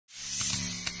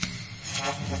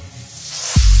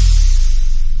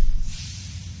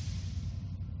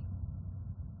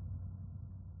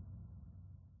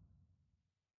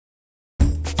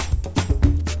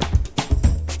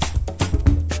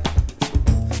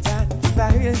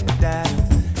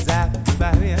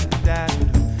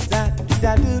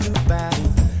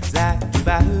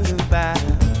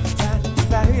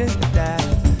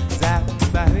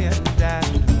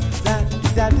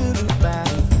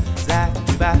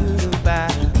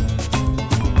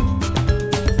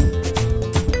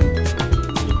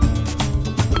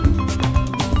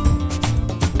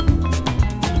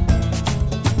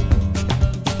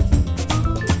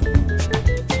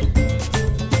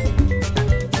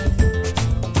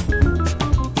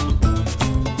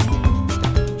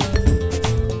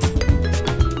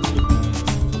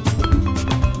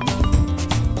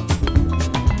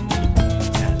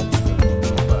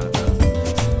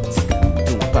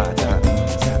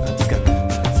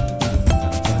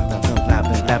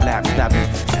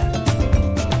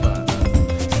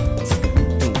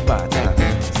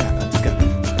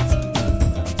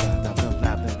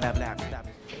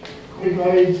Hey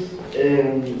guys,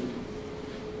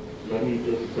 let me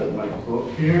just set my clock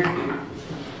here.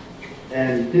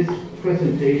 And this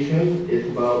presentation is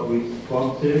about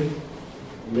responsive,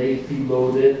 lazy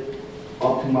loaded,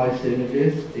 optimized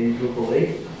images in Drupal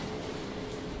 8.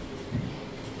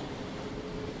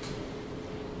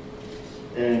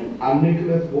 And I'm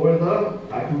Nicholas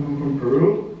Borda. I come from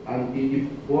Peru. I'm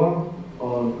ipwa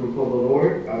on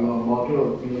Drupal.org. I'm a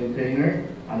module team maintainer,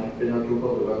 and I've been a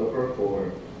Drupal developer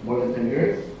for more than 10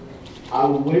 years. I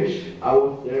wish I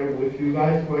was there with you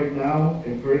guys right now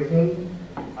in person.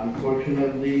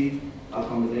 Unfortunately, a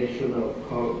combination of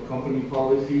company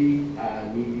policy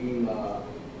and me being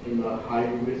in the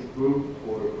high-risk group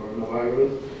for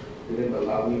coronavirus didn't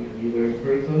allow me to be there in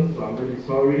person, so I'm really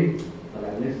sorry that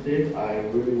I missed it. I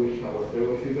really wish I was there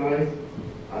with you guys.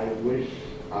 I wish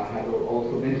I had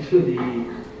also been to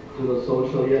the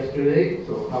social yesterday.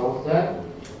 So how was that?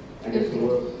 I guess it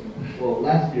was, well,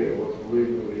 last year was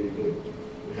really, really good.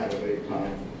 We had a great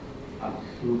time. I'm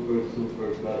super,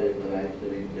 super gutted that I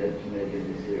didn't get to make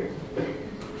it this year.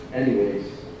 Anyways,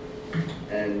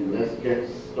 and let's get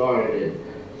started.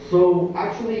 So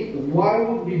actually, why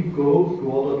would we go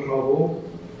through all the trouble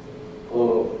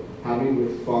of having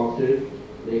responsive,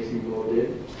 lazy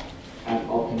loaded, and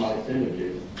optimized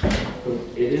images? Because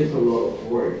it is a lot of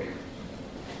work.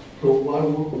 So why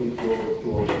would we go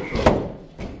through all the trouble?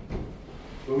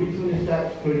 The reason is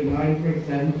that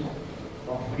 39%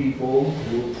 of people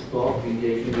will stop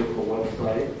engaging with the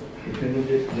website if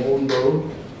images won't load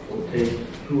or take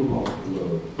too long to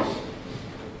load.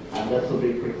 And that's a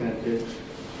big percentage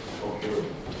of your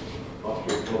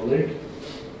public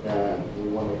that we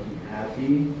want to keep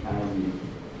happy, and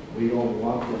we don't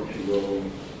want them to go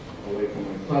away from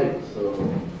our site. So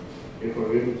if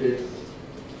our images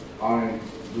aren't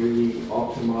really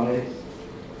optimized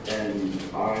and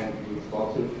aren't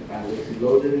responsive and lazy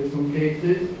loaded in some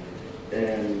cases,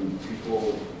 and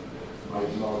people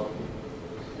might not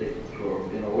stick to our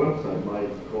website,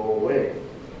 might go away,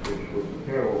 which would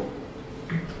be terrible.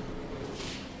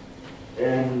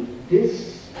 And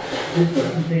this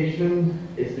presentation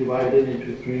is divided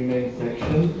into 3 main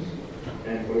sections,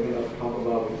 and we're going to talk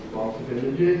about responsive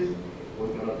images, we're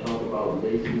going to talk about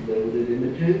lazy loaded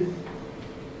images,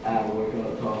 and we're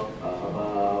going to talk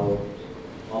about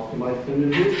optimized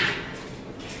images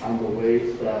and the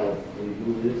ways that we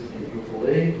do this in Drupal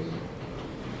 8.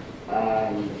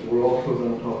 And we're also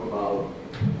going to talk about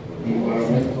the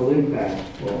environmental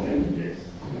impact of images.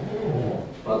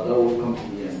 But that will come to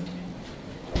the end.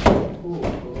 Cool.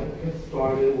 So let's get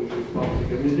started with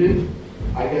responsive images.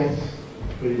 I guess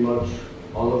pretty much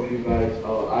all of you guys,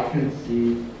 I can see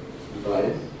you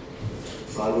guys.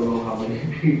 So I don't know how many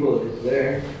people is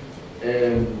there.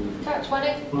 About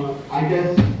 20. But I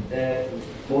guess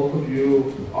most of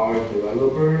you are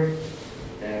developers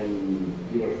and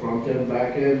either front-end,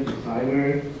 back-end,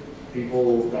 designers,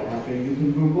 people that have been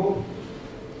using Drupal.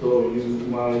 So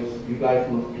you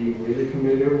guys must be really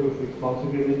familiar with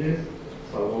responsive images.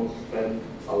 So I won't spend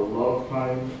a lot of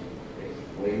time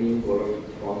explaining what a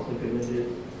responsive images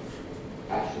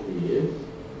actually is.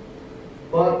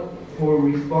 But for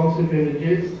responsive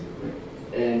images,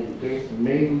 and there's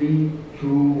mainly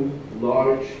 2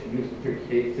 large use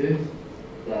cases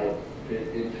that fit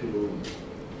into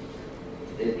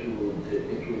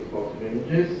responsive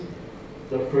images.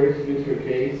 The first user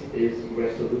case is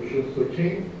resolution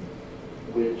switching,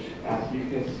 which, as you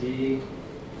can see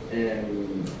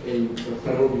in the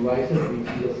several devices, we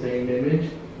see the same image,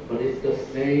 but it's the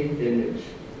same image.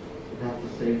 It has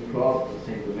the same crop, the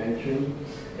same dimension,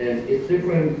 and it's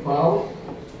different files.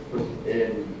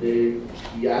 And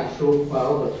the actual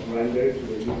file that's rendered to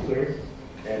the user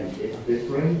and it's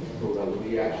different, so that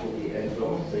we actually end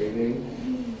up saving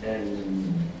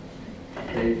and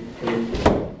end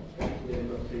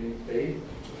up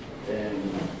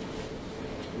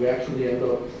we actually end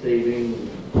up saving,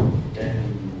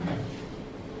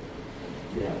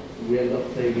 we end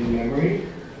up saving memory.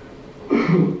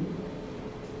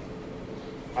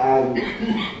 And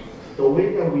the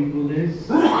way that we do this,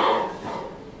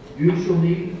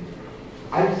 usually,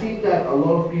 I've seen that a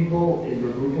lot of people in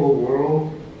the Drupal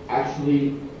world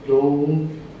actually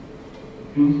don't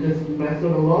use this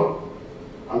method a lot.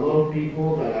 A lot of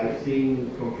people that I've seen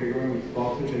configuring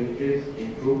responsive images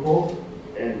in Drupal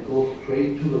and go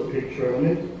straight to the picture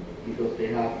element because they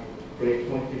have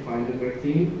breakpoints defined in their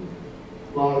theme.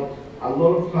 But a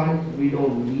lot of times we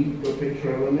don't need the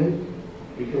picture element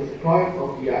because part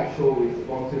of the actual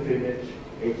responsive image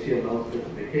HTML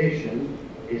specification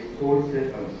is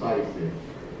sources and sizes.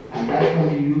 And that can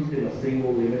be used in a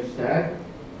single image tag,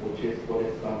 which is what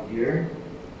is done here.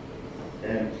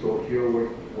 And so here we're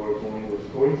going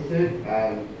with sources.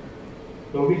 And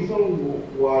the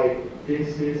reason why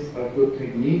this is a good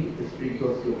technique is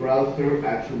because the browser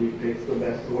actually picks the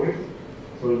best source.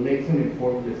 So it makes an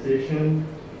informed decision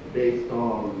based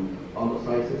on the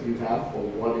sizes you have for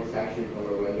what it's actually going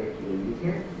to render to the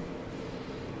user.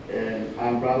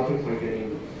 And browsers are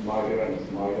getting smarter and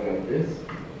smarter at this.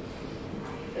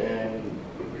 And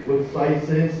with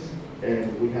sizes,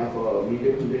 and we have a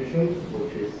media condition,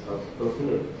 which is a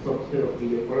subset of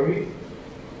media queries.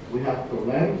 We have the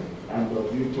length and the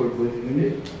viewport width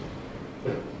unit.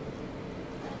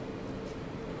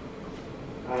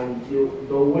 And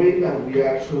the way that we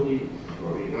actually,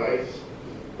 sorry guys,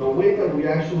 the way that we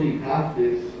actually have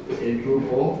this in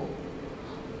Drupal,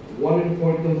 one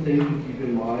important thing to keep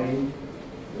in mind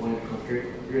when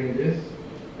configuring this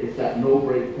is that no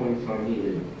breakpoints are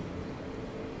needed.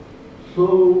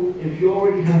 So if you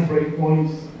already have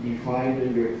breakpoints defined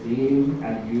in your theme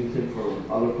and use it for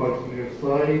other parts of your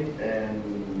site,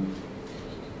 and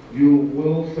you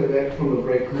will select from the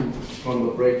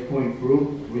breakpoint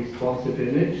group responsive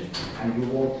image, and you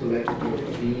won't select your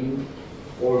theme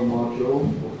or module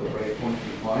with the breakpoint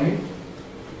defined.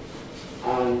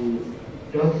 And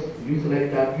just you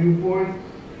select that viewport,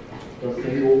 the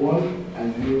single one,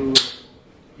 and you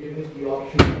give it the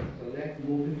option to select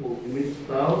multiple image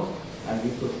styles and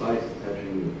use the size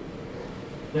attribute.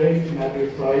 Then you can add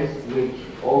your size, which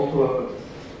also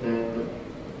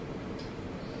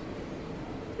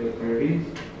queries.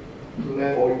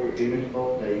 Select all your image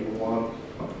styles that you want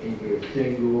in your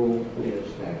single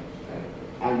image tag.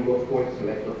 And you of course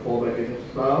select the fallback image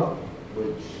style,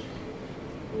 which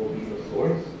will be the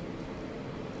source.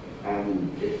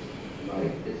 And it's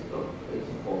a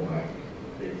fallback,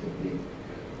 basically.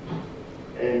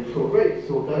 And so great,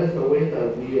 so that is the way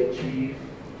that we achieve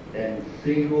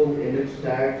single image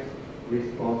tags,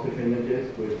 responsive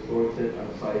images with sources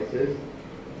and sizes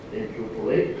in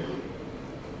Drupal 8.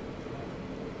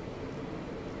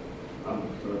 I'm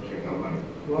just going to check out my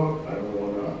clock. I don't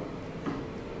want to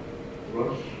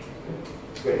rush.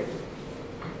 Great.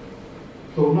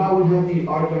 So now we have the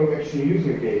art direction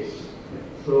user case.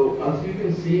 So as you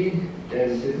can see,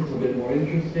 and this is a bit more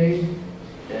interesting,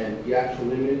 and the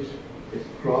actual image is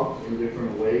cropped in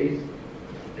different ways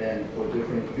and for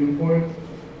different viewports.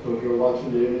 So if you're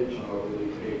watching the image on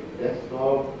a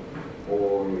desktop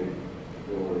or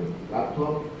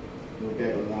laptop, you'll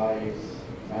get a nice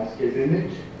landscape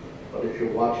image. But if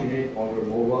you're watching it on your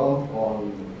mobile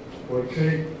on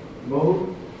portrait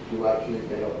mode, you'll actually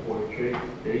get a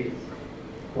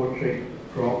portrait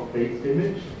crop based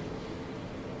image.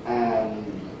 And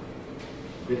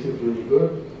this is really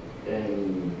good,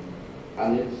 and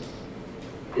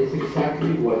it's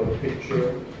exactly what the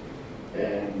picture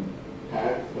and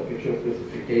tag, the picture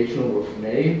specification was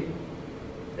made.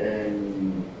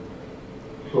 And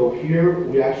so here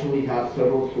we actually have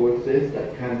several sources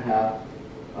that can have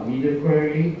a media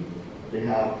query. They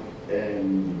have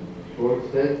source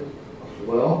set as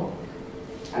well.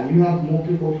 And you have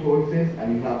multiple sources,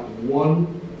 and you have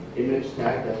one image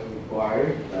tag that's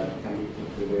required that can be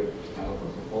considered kind of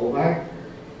as a fallback.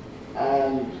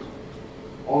 And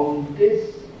on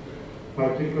this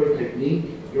particular technique,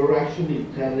 you're actually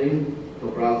telling the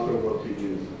browser what to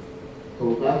use.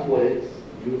 So that's what it's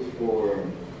used for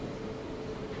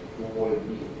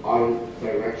the art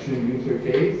direction user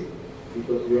case,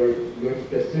 because you're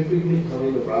specifically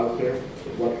telling the browser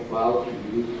what file to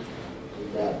use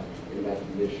in that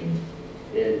condition.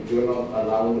 And you're not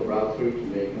allowing the browser to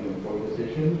make an informed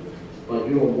decision, but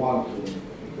you don't want to,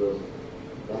 because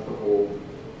that's the whole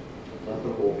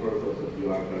purpose of the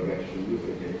art direction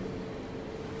user case.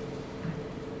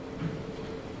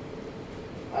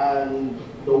 And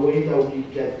the way that we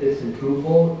get this in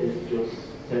Drupal is just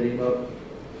setting up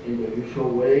in the usual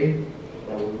way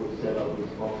that we would set up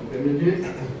responsive images.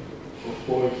 of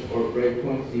course, our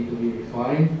breakpoints need to be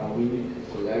defined, and we need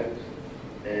to select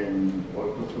our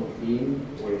custom theme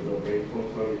where the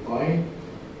breakpoints are defined.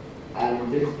 And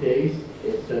in this case,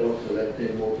 instead of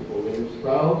selecting multiple image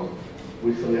styles,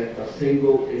 we select a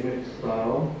single image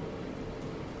style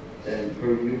and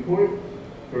per viewport,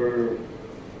 per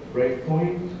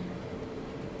breakpoint,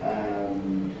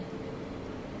 and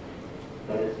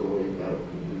that is the way that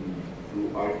we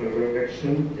do art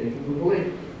direction into Drupal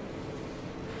 8.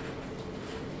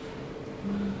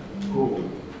 Cool.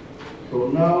 So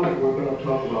now we're going to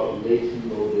talk about lazy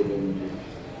loaded images.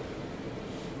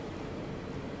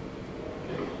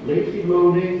 Lazy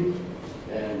loading,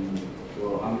 and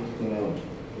well, I'm just going to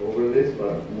go over this,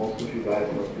 but most of you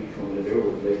guys must be familiar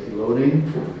with lazy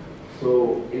loading.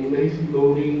 So in lazy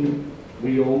loading,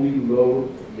 we only load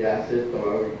the assets that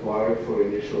are required for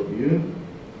initial view,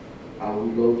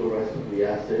 and we load the rest of the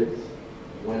assets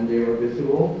when they are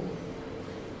visible.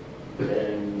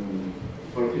 And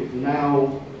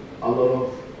now, a lot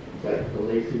of the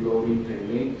lazy loading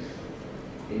techniques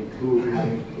include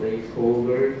having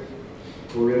placeholders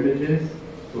for images,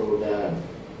 so that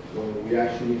when we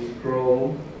actually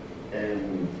scroll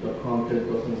and the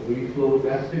content doesn't reflow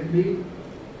drastically,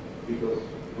 because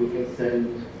we can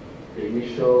send the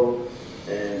initial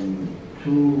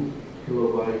 2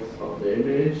 kilobytes of the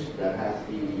image that has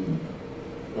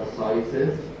the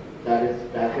sizes that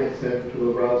gets sent to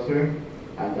the browser,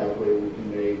 and that way we can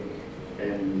make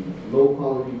low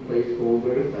quality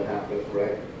placeholders that have the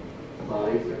correct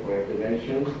size, the correct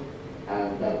dimensions,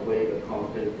 and that way the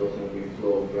content doesn't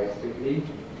reflow drastically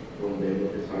when the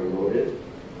images are loaded.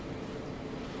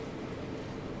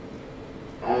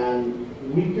 And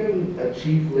we can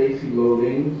achieve lazy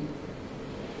loading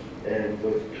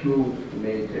with 2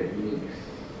 main techniques,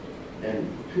 and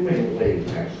 2 main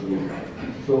ways actually.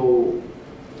 So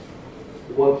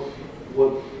what's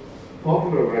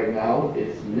popular right now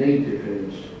is native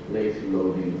image lazy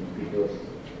loading, because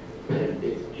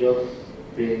it's just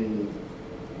been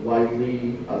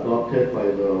widely adopted by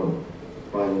the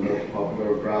most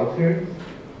popular browsers.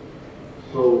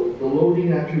 So the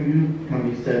loading attribute can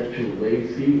be set to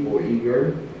lazy or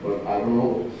eager, but I don't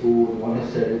know who would want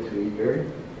to set it to eager,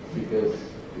 because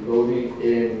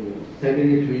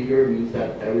setting it to eager means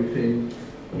that everything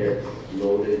gets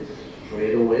loaded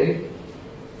straight away.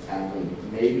 And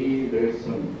maybe there's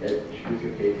some edge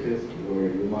user cases where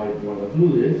you might want to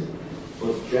do this,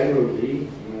 but generally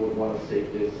you would want to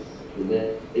set this to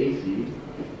lazy,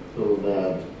 so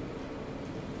that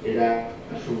it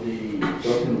actually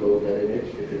doesn't load that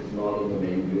image if it's not in the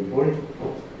main viewport.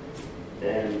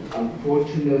 And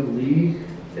unfortunately,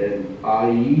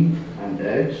 IE and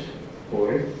Edge, of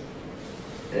course,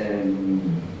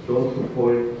 don't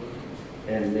support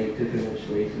native image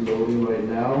lazy loading right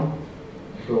now.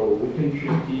 So we can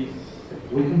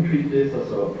treat this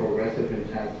as a progressive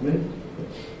enhancement,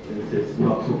 since it's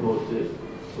not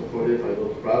supported by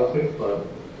those browsers, but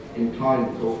in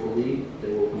time, hopefully,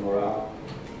 they will come around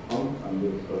and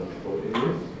we'll start supporting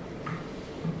this.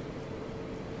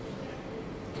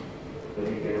 Let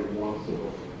me get 1 sip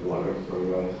of water for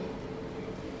you guys.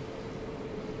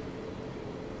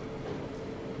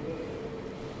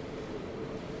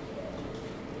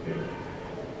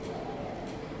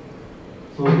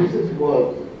 So this is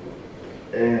what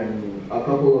a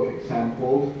couple of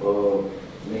examples of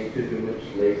native image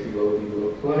lazy loading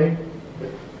looks like.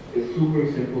 It's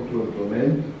super simple to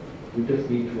implement. We just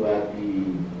need to add the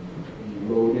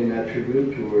loading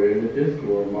attribute to our images,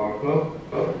 to our markup.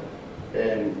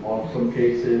 And on some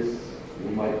cases,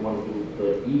 we might want to do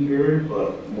the eager,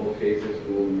 but in most cases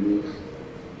we'll use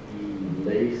the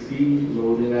lazy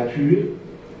loading attribute.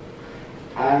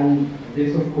 And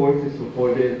this, of course, is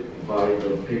supported by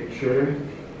the picture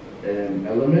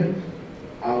element.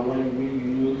 And when we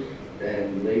use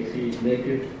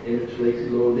native image lazy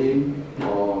loading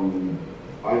on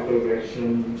art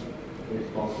direction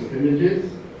responsive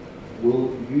images,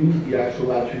 we'll use the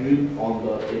actual attribute on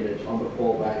the image, on the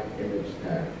fallback image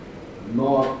tag,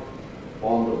 not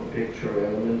on the picture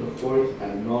element, of course,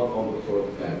 and not on the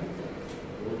source tag.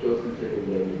 We'll just consider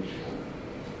the image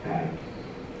tag.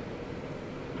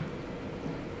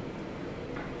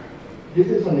 This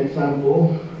is an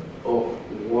example of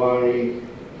why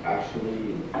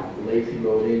actually lazy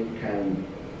loading can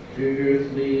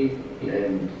seriously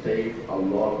save a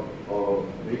lot of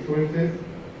resources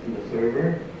in the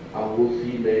server, and we'll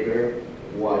see later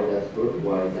why that's good,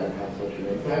 why that has such an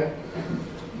impact.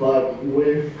 But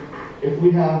if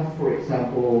we have, for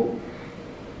example,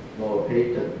 a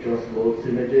page that just loads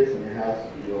images and it has,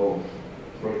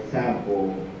 for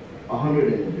example,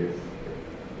 100 images,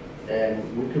 And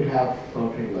we could have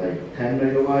something like 10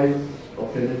 megabytes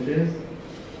of images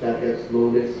that gets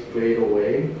loaded straight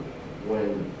away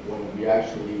when we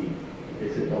actually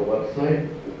visit our website.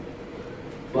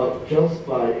 But just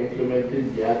by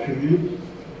implementing the attributes,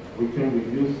 we can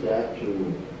reduce that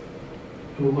to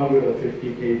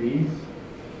 250 KBs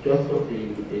just of the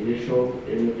initial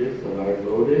images that are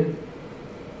loaded,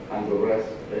 and the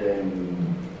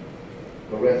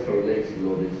rest are lazy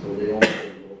loaded, so they only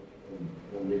load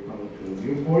when they come into the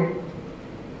viewport.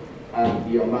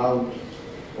 And the amount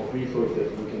of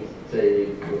resources we can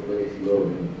save with lazy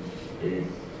loading is,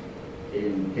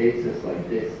 in cases like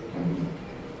this, can be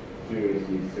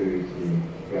seriously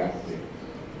drastic.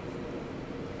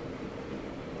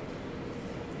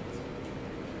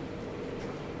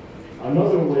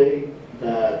 Another way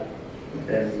that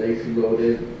lazy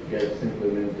loaded gets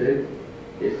implemented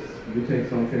is using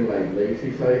something like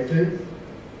lazy sizes,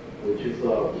 which is a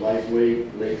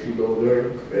lightweight lazy loader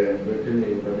written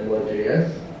in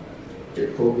vanilla.js.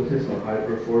 It focuses on high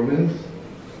performance.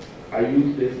 I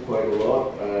use this quite a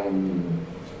lot, and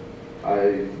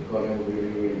I've gotten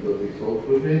really good results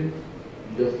with it.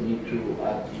 You just need to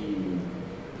add the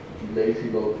lazy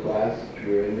load class to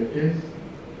your images,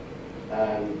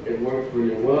 and it works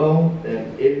really well.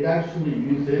 And it actually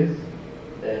uses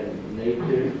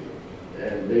native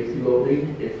lazy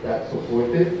loading if that's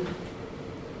supported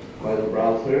by the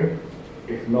browser.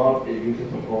 If not, it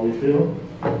uses a polyfill.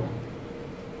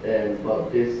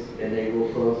 But this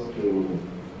enables us to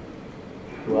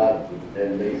add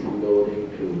lazy loading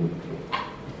to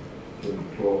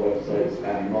our websites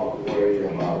and not worry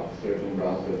about certain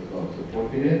browsers not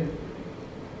supporting it.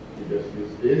 You just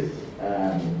use this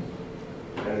and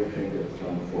everything gets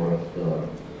done for us.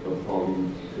 The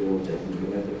polyfill gets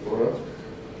implemented for us.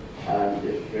 And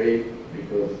it's great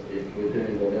because it's written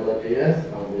in vanilla.js,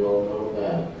 and we all know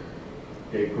that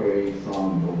jQuery is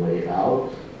on the way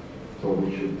out, so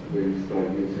we should really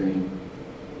start using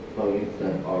plugins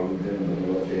that are written in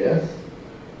vanilla.js.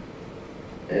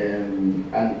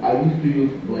 And I used to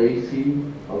use Lazy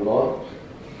a lot,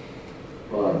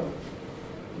 but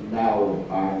now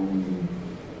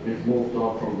we've moved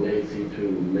on from Lazy to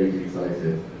lazy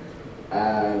sizes.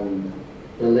 And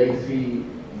the lazy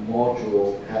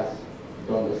module has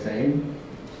done the same.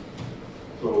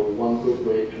 So one good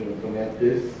way to implement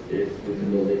this is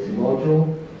within the lazy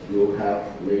module. You'll have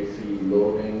lazy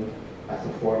loading as a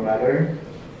formatter,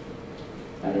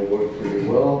 and it works really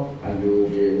well, and you will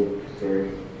be able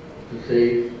to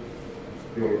save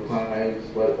your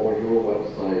clients or your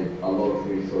website a lot of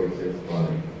resources by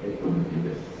implementing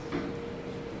this.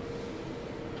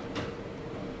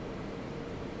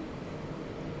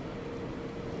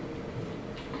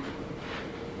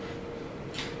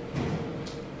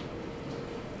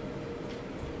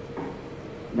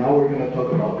 Now we're going to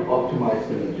talk about optimized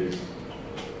images.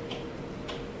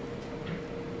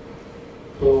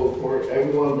 So for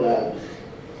everyone that's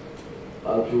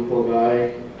a Drupal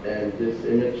guy, and this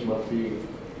image must be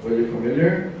really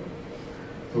familiar.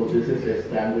 So this is a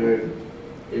standard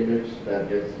image that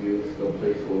gets used, the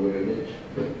placeholder image,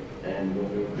 and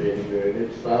when you're creating your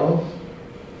image styles.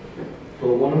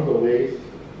 So one of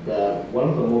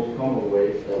the most common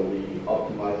ways that we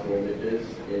optimize our images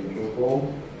in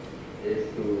Drupal is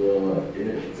through the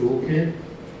image toolkit.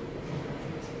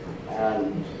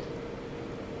 And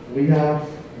we have,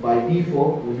 by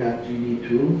default, we have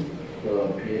GD2, the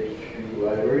PHP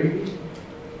library.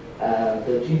 And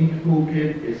the GD2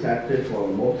 toolkit is active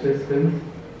on most systems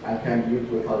and can be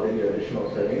used without any additional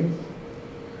settings.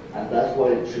 And that's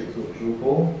why it ships with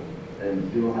Drupal,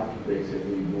 and you don't have to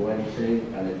basically do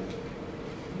anything, and it's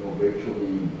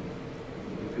virtually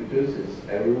ubiquitous, it's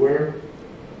everywhere.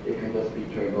 It can just be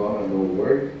turned on and it'll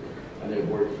work, and it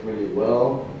works really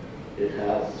well. It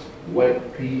has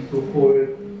WebP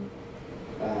support,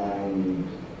 and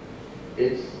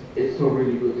it's a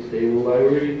really good stable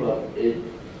library, but it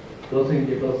doesn't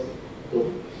give us the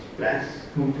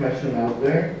best compression out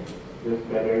there. There's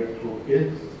better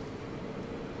toolkits,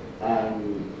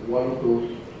 and one of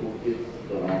those toolkits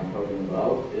that I'm talking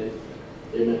about is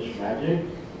ImageMagick.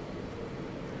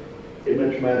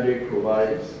 ImageMagick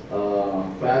provides a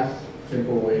fast,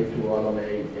 simple way to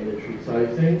automate image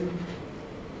resizing.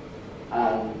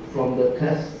 And from the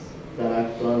tests that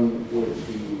I've done with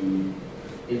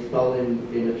the installing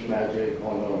ImageMagick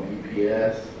on a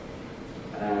VPS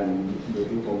and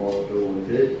using the Drupal module with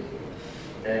it,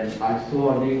 and I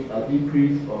saw a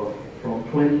decrease of from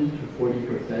 20 to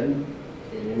 40%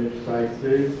 in image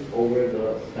sizes over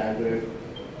the standard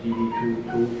GD2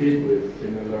 toolkit with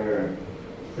similar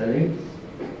settings.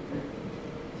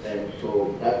 And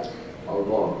so that's a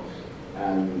lot.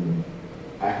 And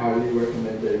I highly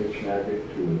recommend the image magic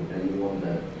to anyone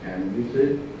that can use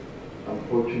it.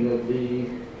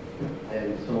 Unfortunately,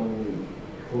 and some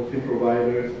hosting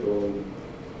providers don't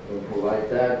provide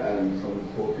that, and some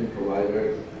hosting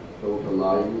providers don't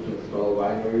allow you to install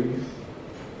binaries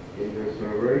in your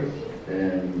servers.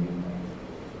 And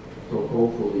so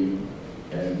hopefully,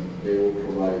 they will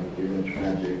provide image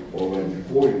magic already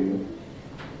for you.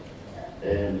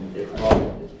 And if not,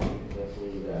 it's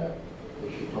definitely that you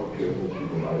should talk to your hosting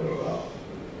provider about.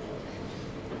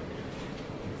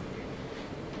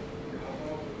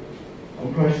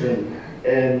 Compression,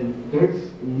 and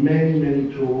there's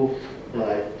many tools that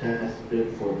I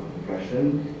tested for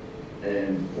compression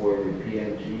and for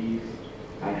PNGs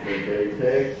and for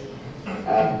JPEGs.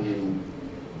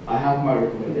 I have my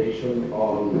recommendation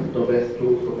on the best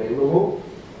tools available.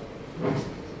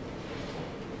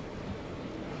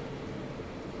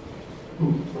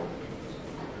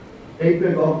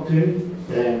 JPEG Optim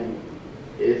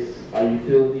is a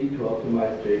utility to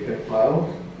optimize JPEG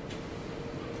files.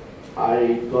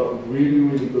 I got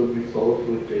really good results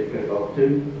with JPEG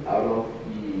Optim out of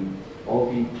all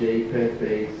the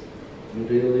JPEG-based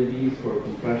utilities for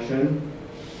compression,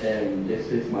 and this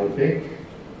is my pick.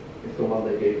 It's the one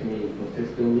that gave me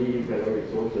consistently better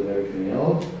results than everything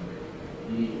else.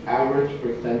 The average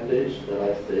percentage that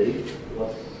I saved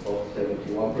was of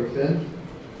 71%,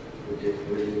 which is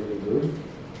really good.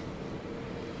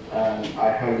 And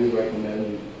I highly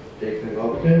recommend JPEG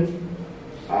Optim.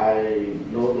 I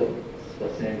know that it's the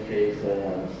same case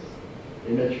as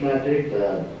Image Magic,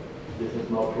 that this is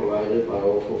not provided by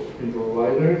all hosting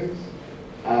providers.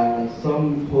 And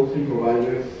some hosting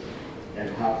providers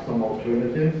have some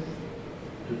alternatives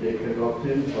to JPEG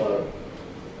Optim, but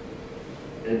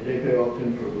JPEG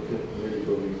Optim produces really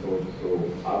good results. So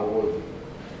I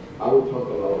would talk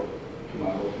to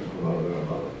my hosting provider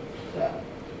about that.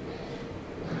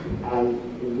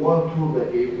 And one tool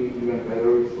that gave me even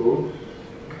better results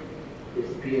is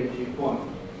PNG Quant.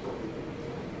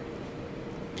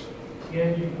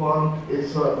 PNG Quant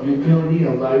is a utility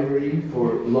and library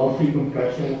for lossy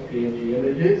compression of PNG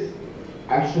images.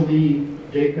 Actually,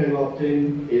 JPEG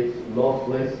Optim is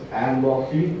lossless and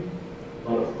lossy,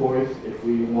 but of course, if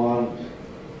we want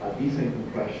a decent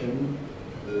compression,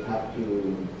 we'll have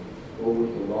to go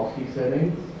with the lossy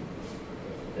settings,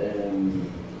 and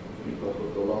because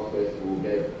with the lossless, we'll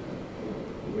get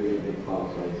really big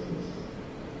file sizes.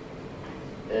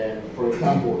 And for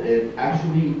example,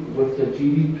 actually with the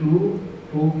GD2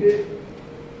 toolkit,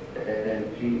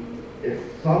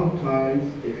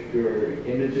 if your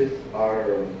images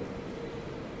are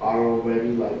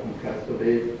already like compressed a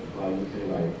bit by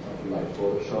using like something like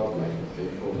Photoshop, like the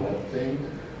safe format thing,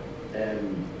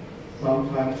 and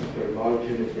sometimes if they're large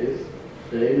images,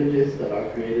 the images that are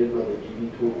created by the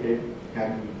GD toolkit can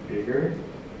be bigger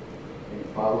in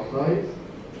file size.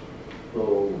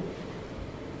 So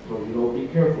be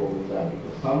careful with that,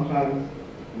 because sometimes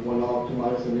you want to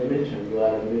optimize an image and you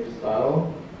add a image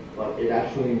style, but it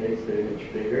actually makes the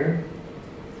image bigger.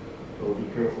 So be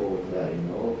careful with that,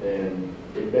 and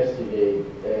investigate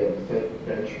and set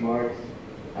benchmarks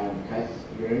and test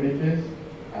your images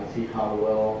and see how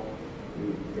well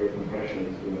your compression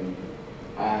is doing.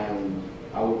 And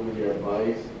I would really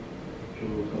advise to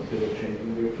consider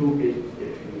changing your toolkit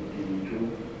if you need to,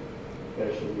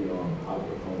 especially on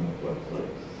high-performance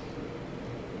websites.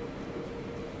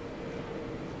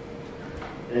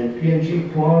 And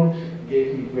PNG Quant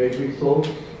gave me great results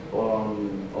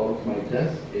on all of my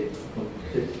tests. It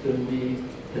consistently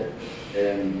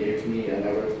gave me an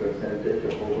average percentage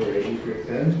of over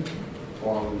 80%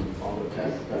 on the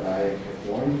tests that I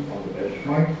performed on the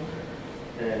benchmark.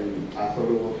 And I thought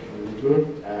it was really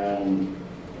good, and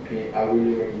I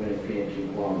really recommend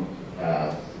PNG Quant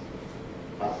as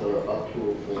a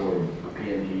tool for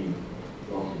PNG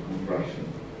lossy compression.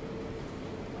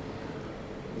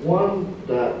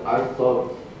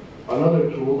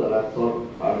 Another tool that I thought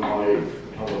I might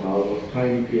talk about was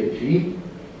TinyPNG.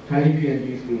 TinyPNG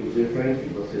is really different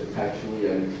because it's actually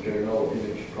an external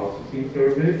image processing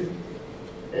service.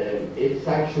 And it's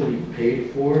actually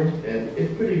paid for, and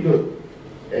it's pretty good.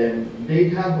 And they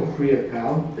have a free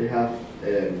account. They have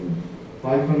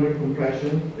 500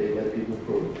 compressions. They let people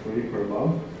for free per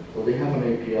month. So they have an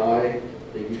API.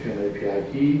 They give you an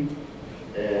API key,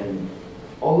 and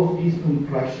all of these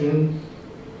compressions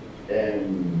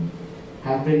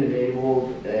have been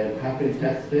enabled and have been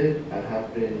tested and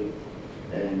have been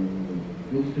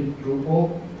used in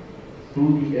Drupal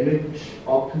through the image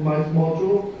optimized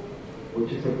module,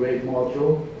 which is a great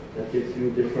module that gives you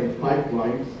different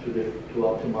pipelines to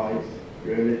optimize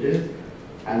your images.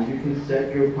 And you can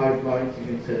set your pipelines, you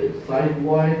can set it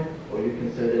site-wide, or you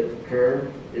can set it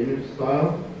per image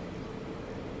style.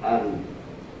 And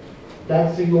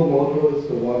that single module is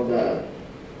the one that,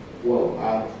 well,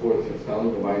 and of course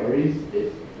installing the binaries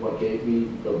is what gave me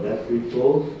the best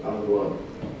results and what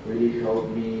really helped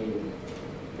me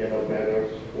get a better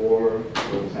score,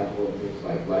 for example, in things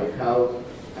like Lighthouse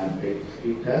and page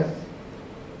speed tests.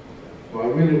 So I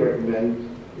really recommend,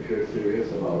 if you're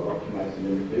serious about optimizing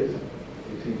images,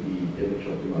 using the image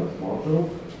optimized module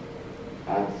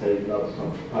and setting up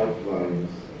some pipelines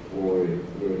for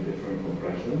your different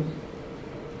compressions.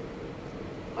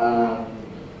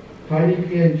 Tiny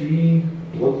PNG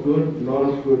was good, not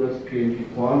as good as PNG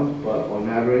Quant, but on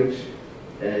average,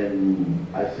 I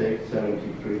say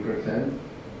 73%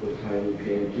 with Tiny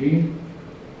PNG.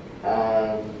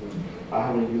 And I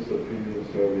haven't used the premium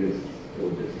service, so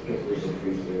this is just like a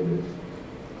free service.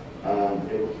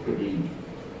 It was pretty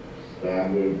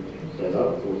standard to set up,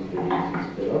 so it was pretty easy to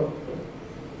set up.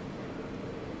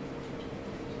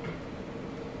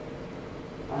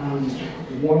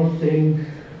 One thing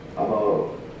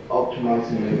about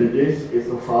optimizing images is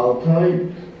the file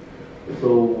type.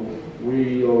 So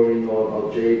we already know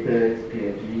about JPEGs,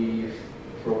 PNGs,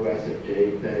 progressive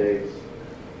JPEGs,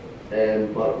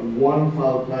 but one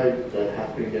file type that has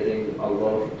been getting a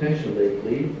lot of attention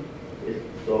lately is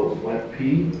the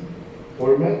WebP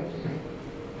format.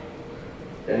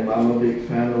 And I'm a big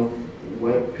fan of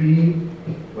WebP.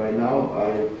 Right now,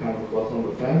 I kind of was on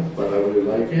the fence, but I really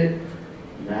like it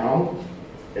now.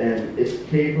 And it's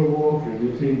capable of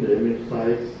reducing the image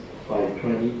size by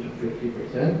 20 to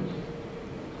 50%.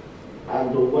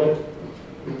 And the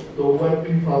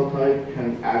WebP file type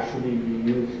can actually be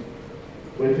used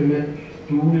with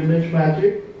through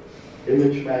ImageMagick.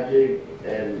 ImageMagick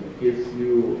gives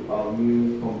you a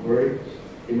new convert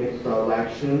image style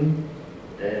action,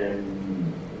 and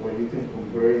where you can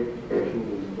convert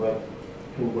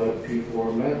to WebP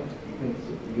format.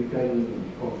 You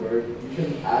can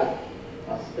add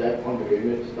a step on your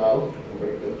image styles to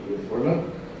convert them to this format,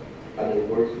 and it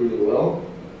works really well.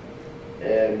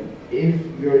 And if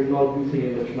you're not using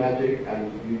ImageMagick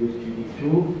and you use GD2,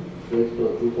 there's the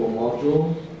Drupal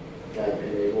module that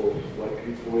enables WebP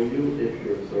for you if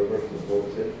your server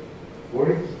supports it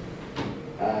for it.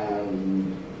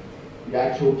 And the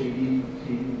actual GD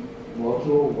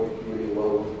module works really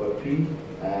well with WebP,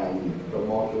 and the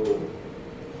module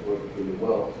works really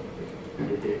well.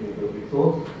 It gave me good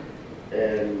results.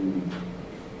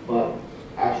 But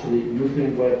actually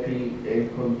using WebP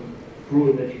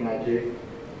through ImageMagick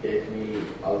gave me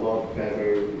a lot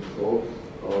better results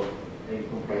in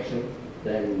compression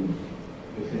than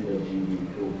using the GD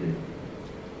toolkit.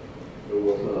 There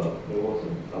was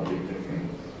a big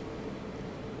difference.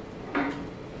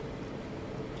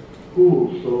 Cool.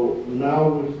 So now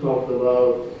we've talked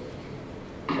about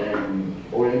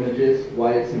our images,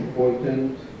 why it's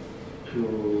important to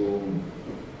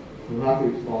have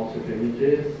responsive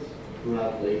images, to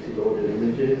have lazy loaded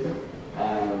images,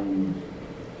 and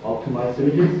optimized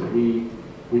images.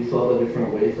 We saw the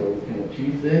different ways that we can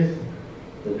achieve this,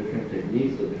 the different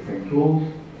techniques, the different tools,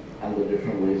 and the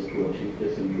different ways to achieve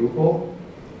this in Drupal.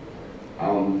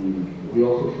 We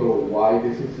also saw why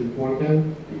this is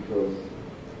important, because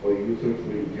our users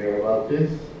really care about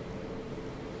this.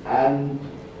 And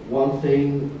one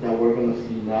thing that we're going to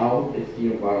see now is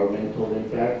the environmental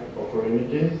impact of our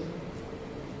images,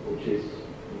 which is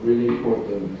really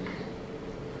important,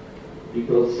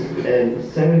 because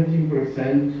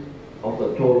 17% of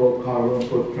the total carbon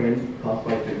footprint caused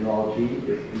by technology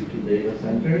is due to data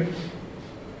centers.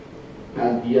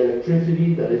 And the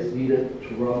electricity that is needed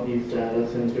to run these data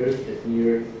centers is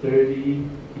near 30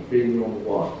 billion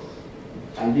watts.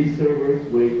 And these servers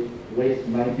waste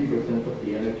 90% of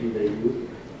the energy they use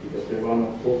because they run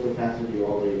at full capacity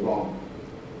all day long.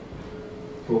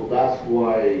 So that's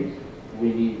why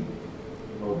we need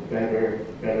better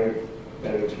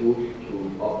tools to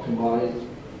optimize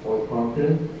our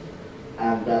content.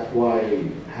 And that's why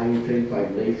having things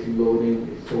like lazy loading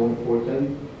is so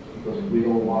important, because we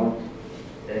don't want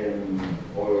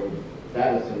our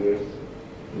data centers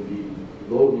to be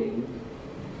loading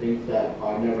things that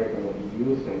are never going to be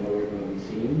used, are never going to be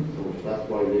seen. So that's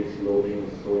why lazy loading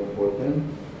is so important.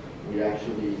 We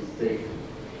actually save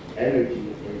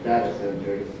energy in data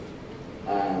centers,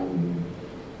 and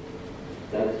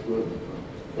that is good.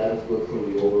 That is good for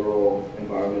the overall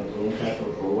environmental impact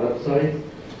of our website.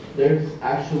 There's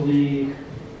actually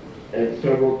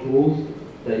several tools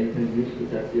that you can use to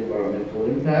test the environmental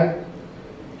impact.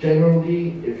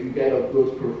 Generally, if you get a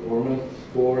good performance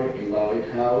score in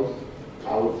Lighthouse,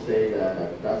 I would say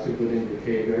that that's a good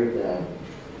indicator that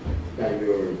that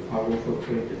your carbon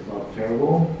footprint is not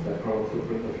terrible, that carbon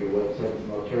footprint of your website is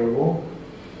not terrible,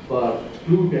 but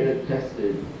do get it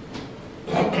tested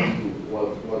and see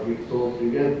what results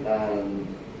you get, and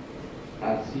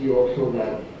see also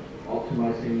that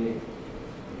optimizing it,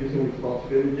 using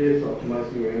responsive images,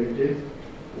 optimizing your images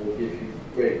will give you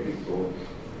great results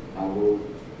and will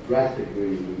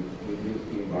drastically reduce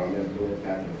the environmental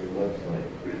impact of your website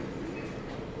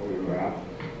or your app.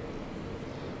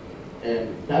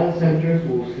 And data centers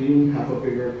will soon have a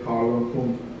bigger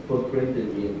carbon footprint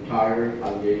in the entire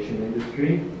aviation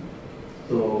industry.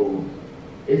 So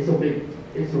it's a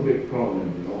big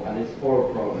problem, you know, and it's our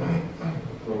problem.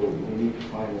 So we need to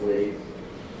find ways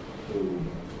to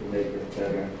make this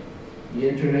better. The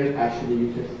internet actually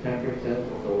uses 10%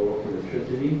 of the world's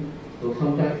electricity. So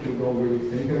sometimes you don't really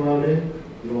think about it.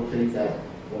 You don't think that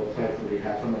websites really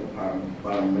have an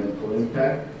environmental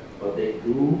impact, but they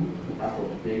do have a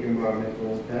big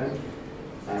environmental impact,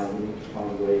 and we need to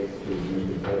find ways to make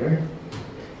it better.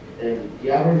 And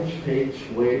the average page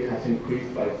weight has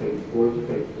increased by 34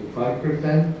 to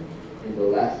 35% in the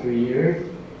last 3 years,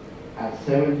 and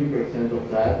 70% of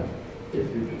that is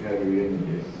due to heavy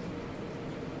images.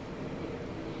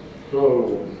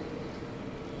 So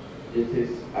this is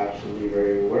actually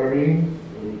very worrying.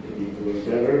 We need to be doing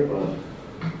better,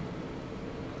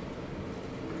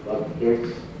 but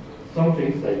there's some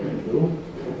things that you can do,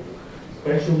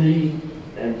 especially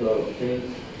and the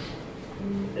things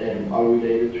are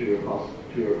related to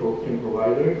your hosting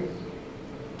providers.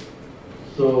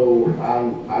 So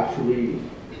I'm actually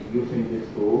using these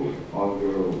tools on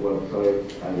your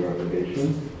website and your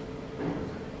application.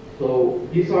 So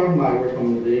these are my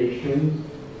recommendations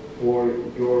for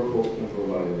your hosting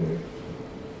provider.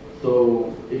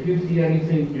 So if you see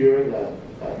anything here that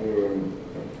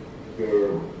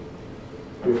your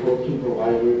hosting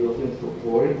provider doesn't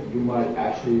support, you might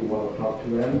actually want to talk to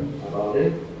them about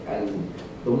it. And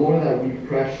the more that we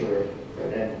pressure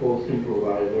and hosting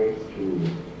providers to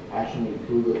actually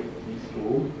include these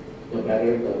tools, the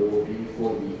better that it will be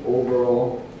for the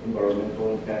overall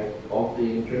environmental impact of the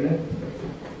internet.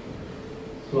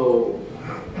 So,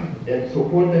 and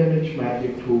support the image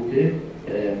magic toolkit,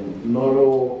 and not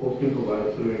all hosting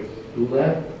providers do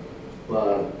that,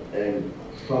 but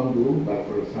some do. Like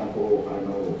for example, I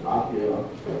know ipwa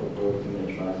supports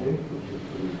image magic, which is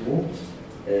pretty cool.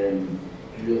 And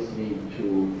you just need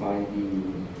to find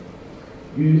you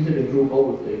use it in Drupal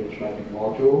with the image magic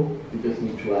module. You just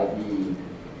need to add the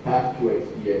path to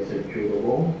the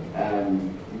executable, and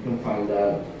you can find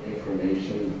that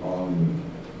information on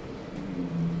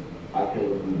API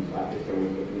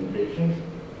service documentation.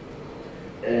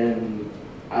 And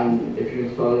if you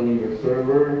install it in your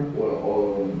server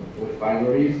or with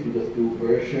binaries, you just do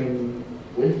version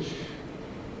which,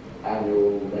 and it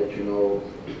will let you know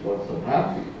what's the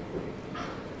path.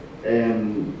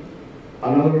 And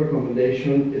another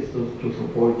recommendation is to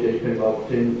support JPEG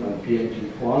opt-in and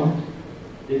PNG font.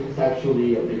 This is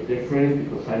actually a bit different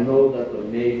because I know that the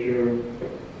major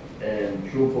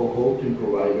Drupal hosting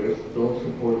providers don't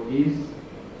support these,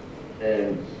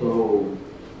 and so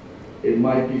it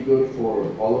might be good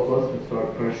for all of us to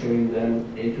start pressuring them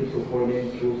into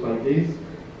supporting tools like this,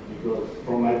 because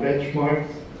from my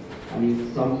benchmarks, I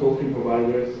mean, some hosting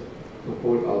providers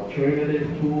support alternative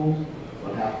tools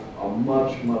but have a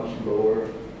much lower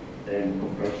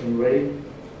compression rate.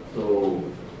 So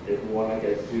if we want to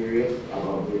get serious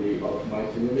about really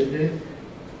optimizing images,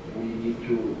 we need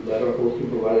to let our hosting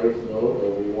providers know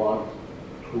that we want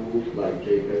tools like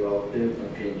JPEG opt-in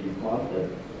and PNG font that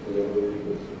deliver really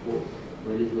good support,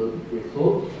 really good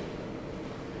results.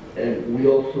 And we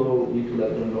also need to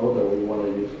let them know that we want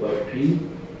to use WebP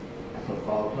as a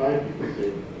file type because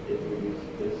it reduces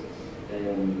disks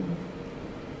and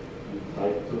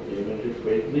types of the images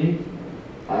greatly.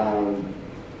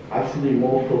 Actually,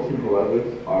 most hosting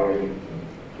providers are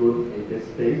good in this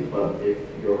space, but if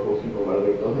your hosting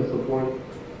provider doesn't support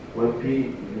WebP,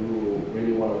 you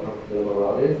really want to talk to them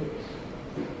about it.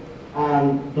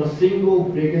 And the single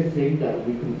biggest thing that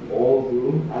we can all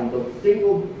do, and the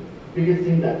single biggest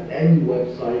thing that any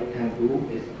website can do,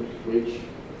 is to switch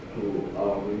to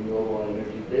a renewable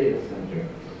energy data center.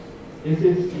 This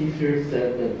is easier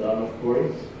said than done, of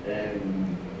course.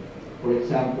 And for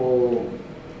example,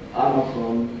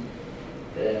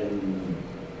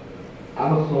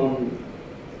 Amazon,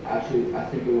 actually, I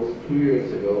think it was 2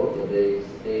 years ago that they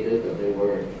stated that they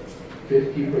were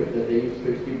that they use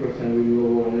 50%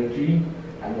 renewable energy,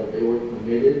 and that they were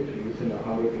committed to using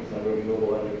 100%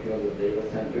 renewable energy on the data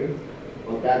centers.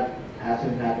 But that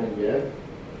hasn't happened yet,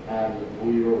 and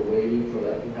we are waiting for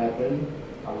that to happen.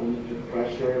 And we need to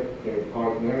pressure their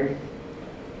partners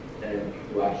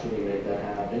to actually make that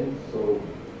happen. So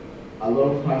a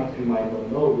lot of times you might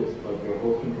not know this, but your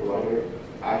hosting provider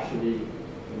actually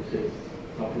uses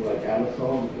something like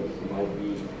Amazon because it might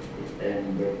be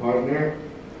their partner.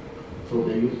 So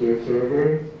they use their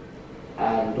servers,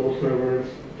 and those servers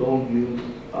don't use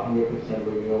 100%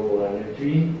 renewable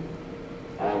energy.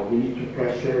 We need to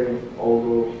pressure all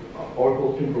those our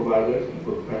hosting providers to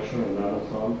put pressure on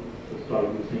Amazon to start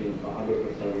using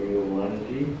 100% renewable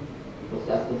energy, because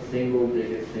that's the single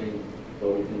biggest thing that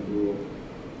we can do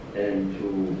and to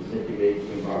mitigate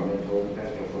the environmental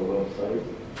impact of our website,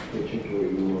 switching to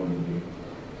renewable energy.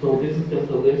 So this is just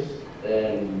a list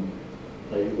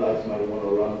that you guys might want to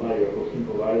run by your hosting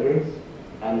providers,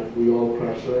 and if we all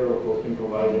pressure our hosting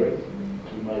providers,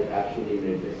 we might actually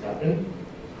make this happen.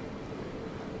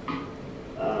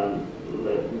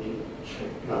 Let me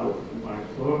check out my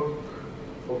clock.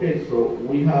 Okay, so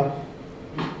we have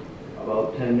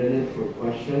about 10 minutes for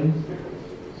questions.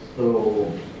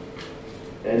 So,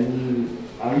 and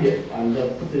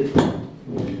that's it.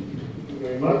 Thank you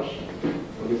very much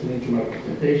for listening to my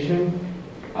presentation.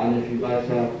 And if you guys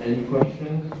have any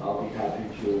questions, I'll be happy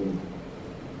to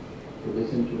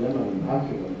listen to them and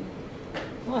answer them.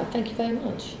 All right, thank you very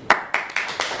much.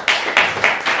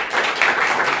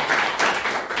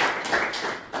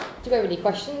 Do you have any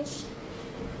questions?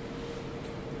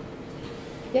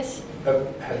 Yes?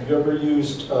 Have you ever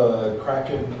used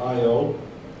Kraken.io?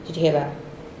 Did you hear that?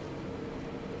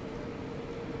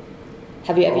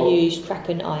 Have you ever used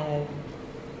Kraken.io?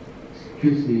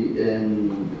 Excuse me,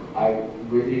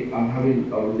 I'm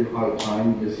having a really hard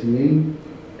time listening.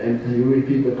 And can you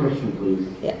repeat the question, please?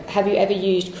 Yeah. Have you ever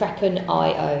used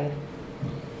Kraken.io?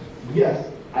 Yes,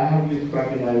 I have used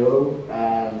Kraken.io,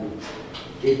 and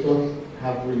it does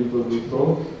have really good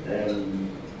results. And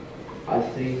I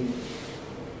think,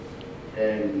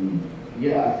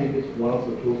 I think it's one of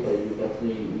the tools that you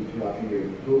definitely need to have in your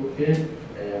toolkit.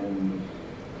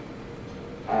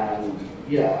 And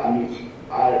yeah, I mean,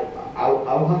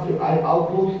 I'll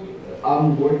post.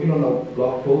 I'm working on a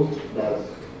blog post that's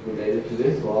related to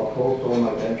this, so I'll post all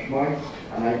my benchmarks.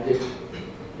 And I did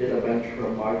a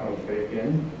benchmark on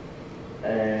Kraken,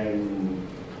 and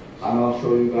I'll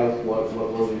show you guys what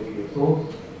were the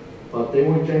results. But they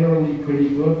were generally pretty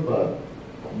good, but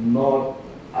not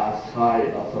as high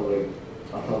as other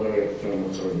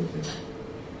external services.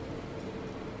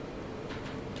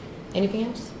 Anything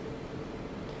else?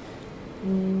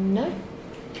 No?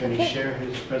 Can you share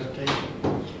his presentation?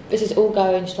 This is all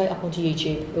going straight up onto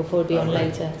YouTube. It'll probably be on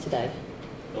later today.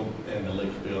 Oh, and the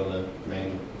link will be on the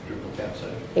main Drupal camp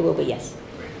site? It will be, yes.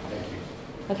 Great, thank you.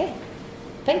 Okay.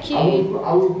 Thank you.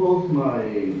 I will post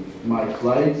my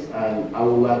slides, and I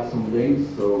will add some links.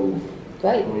 So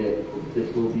Great. So yeah,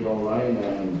 this will be online,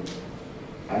 and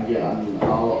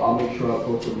I'll make sure I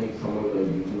post the link somewhere that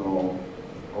you can all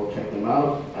check them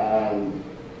out. And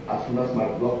as soon as my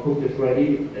blog post is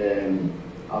ready,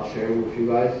 I'll share it with you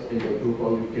guys in the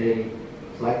Drupal UK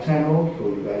Slack channel, so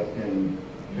you guys can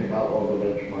check out all the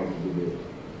benchmarks we did.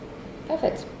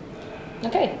 Perfect.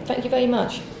 Okay, thank you very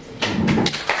much.